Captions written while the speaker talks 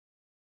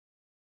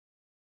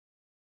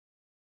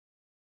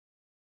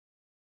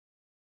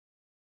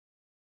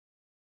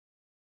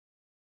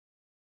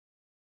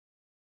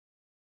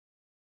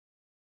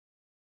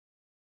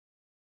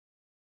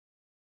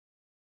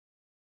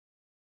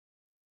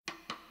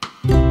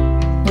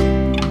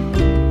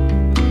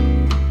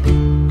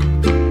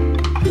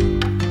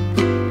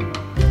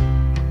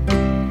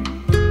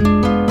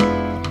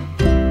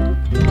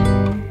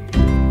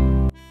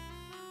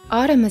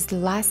Autumn is the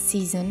last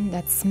season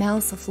that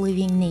smells of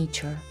living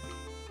nature.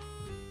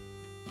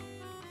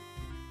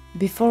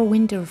 Before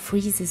winter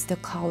freezes the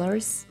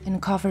colors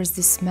and covers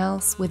the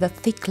smells with a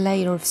thick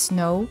layer of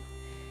snow,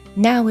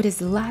 now it is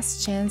the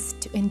last chance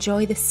to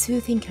enjoy the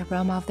soothing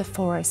aroma of the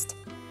forest,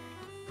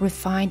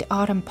 refined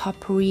autumn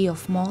potpourri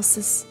of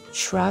mosses,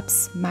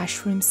 shrubs,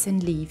 mushrooms,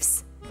 and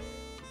leaves.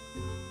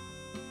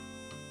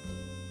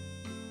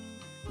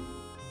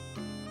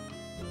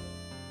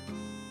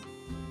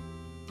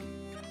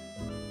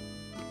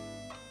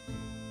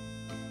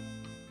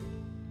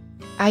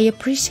 I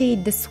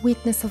appreciate the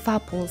sweetness of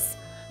apples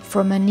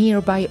from a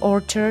nearby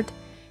orchard,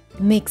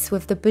 mixed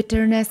with the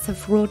bitterness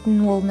of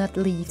rotten walnut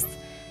leaves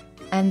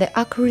and the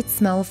acrid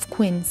smell of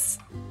quince.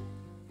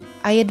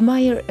 I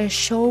admire a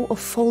show of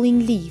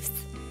falling leaves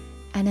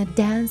and a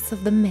dance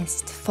of the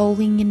mist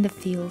falling in the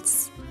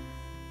fields.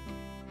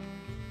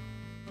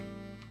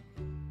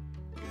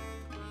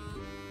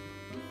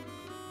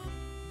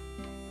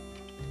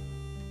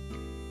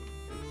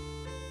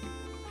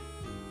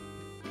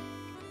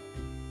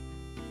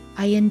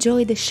 I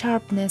enjoy the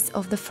sharpness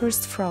of the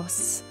first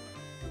frosts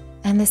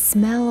and the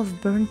smell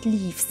of burnt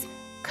leaves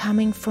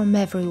coming from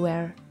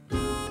everywhere.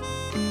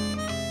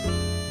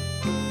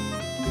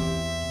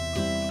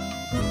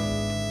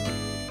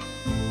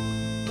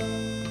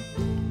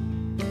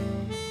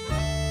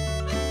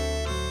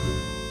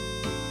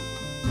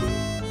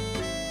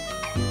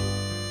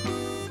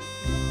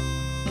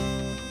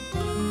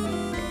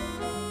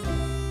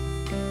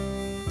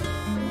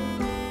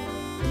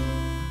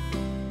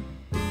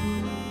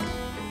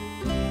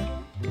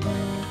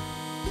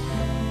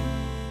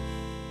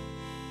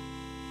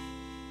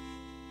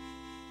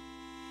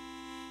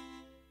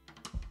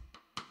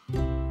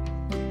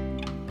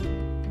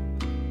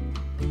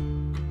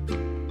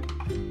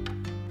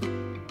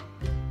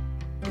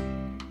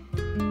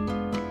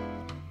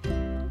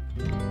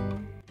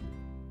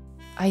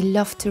 I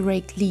love to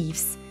rake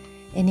leaves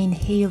and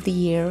inhale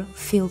the air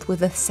filled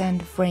with the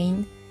scent of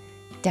rain,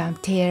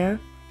 damp air,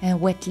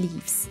 and wet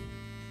leaves.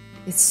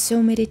 It's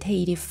so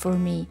meditative for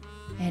me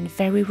and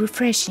very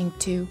refreshing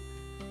too.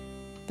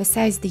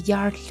 Besides, the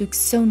yard looks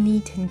so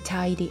neat and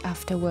tidy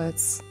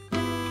afterwards.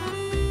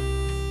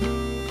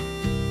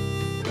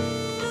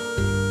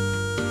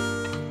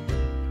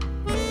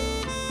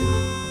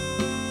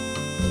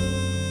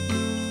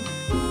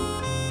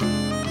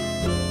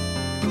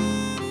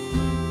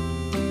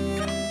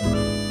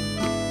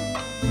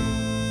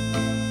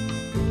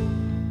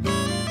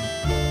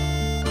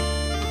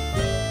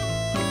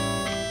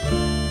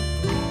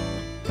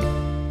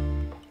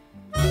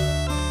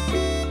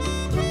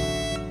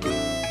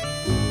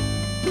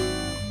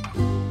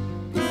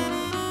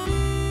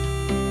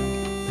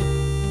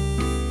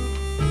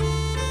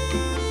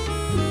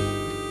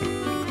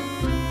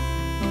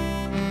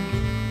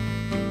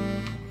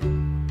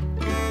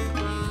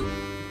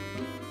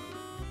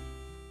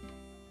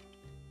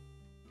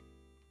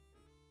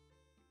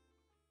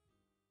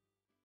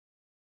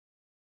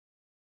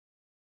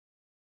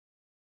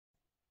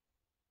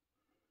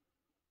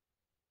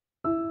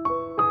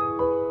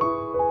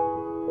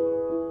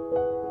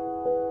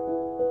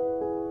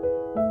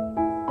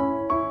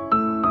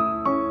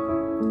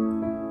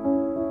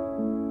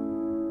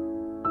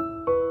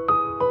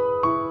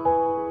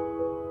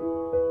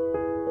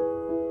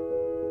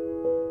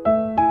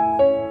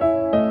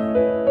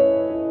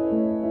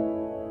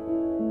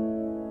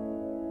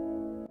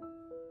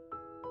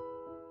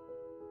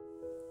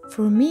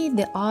 For me,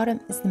 the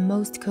autumn is the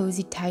most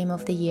cozy time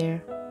of the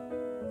year.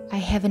 I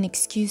have an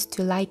excuse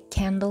to light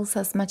candles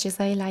as much as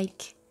I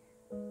like.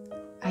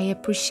 I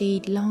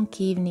appreciate long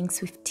evenings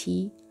with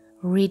tea,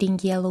 reading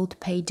yellowed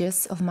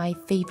pages of my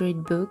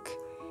favorite book,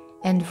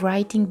 and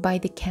writing by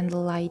the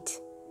candlelight.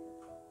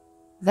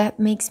 That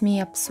makes me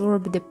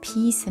absorb the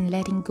peace and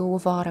letting go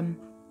of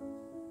autumn.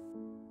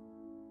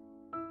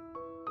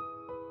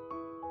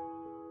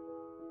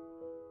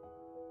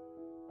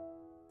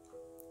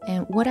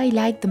 And what I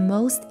like the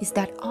most is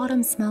that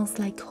autumn smells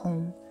like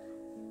home.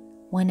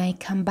 When I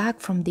come back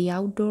from the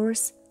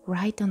outdoors,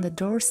 right on the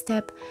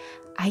doorstep,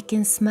 I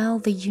can smell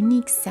the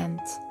unique scent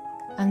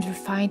and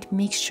refined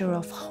mixture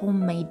of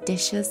homemade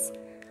dishes,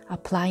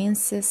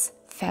 appliances,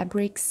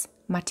 fabrics,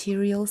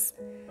 materials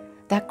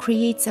that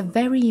creates a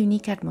very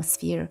unique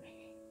atmosphere.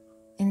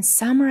 In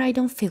summer I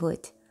don't feel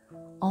it.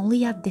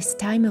 Only at this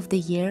time of the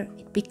year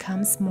it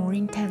becomes more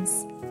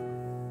intense.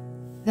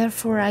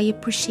 Therefore, I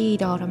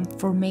appreciate autumn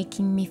for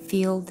making me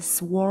feel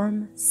this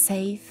warm,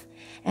 safe,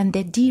 and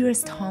the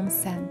dearest home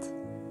scent.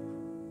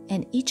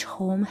 And each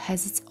home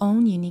has its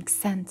own unique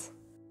scent.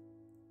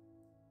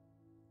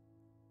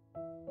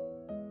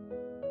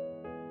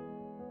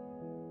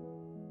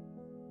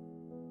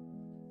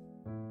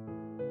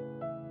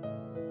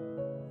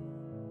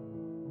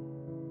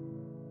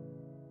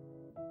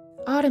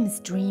 Autumn is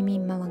dreamy,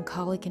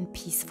 melancholic, and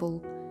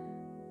peaceful.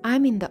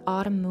 I'm in the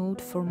autumn mood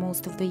for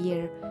most of the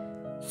year,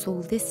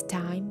 so this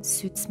time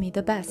suits me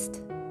the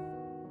best.